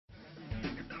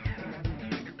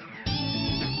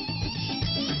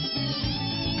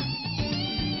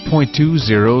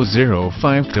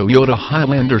3.2005 Toyota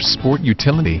Highlander Sport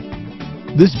Utility.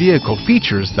 This vehicle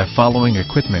features the following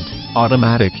equipment: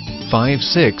 automatic,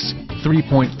 5/6,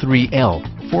 3.3L,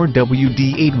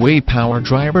 4WD 8-way power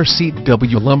driver seat,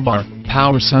 W lumbar,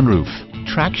 power sunroof,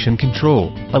 traction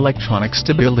control, electronic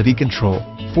stability control,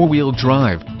 4-wheel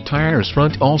drive, tires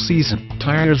front all season,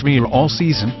 tires rear all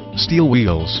season, steel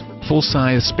wheels,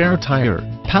 full-size spare tire,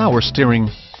 power steering,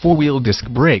 4-wheel disc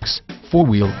brakes,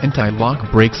 4-wheel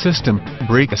anti-lock brake system,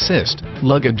 brake assist,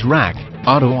 luggage rack,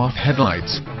 auto-off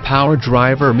headlights, power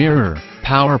driver mirror,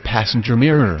 power passenger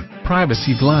mirror,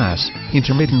 privacy glass,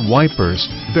 intermittent wipers,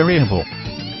 variable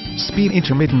speed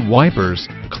intermittent wipers,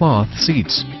 cloth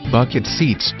seats, bucket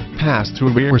seats,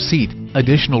 pass-through rear seat,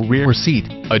 additional rear seat,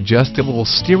 adjustable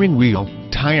steering wheel,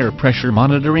 tire pressure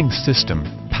monitoring system,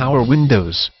 power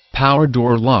windows, power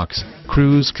door locks,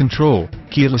 cruise control,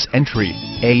 keyless entry,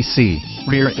 AC,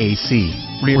 rear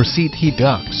seat heat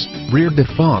ducts, rear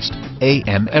defrost,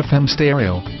 AM/FM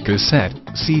stereo, cassette,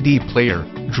 CD player,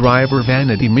 driver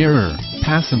vanity mirror,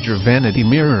 passenger vanity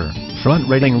mirror, front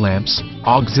reading lamps,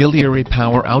 auxiliary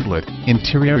power outlet,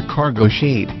 interior cargo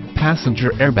shade, passenger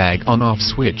airbag on-off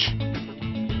switch.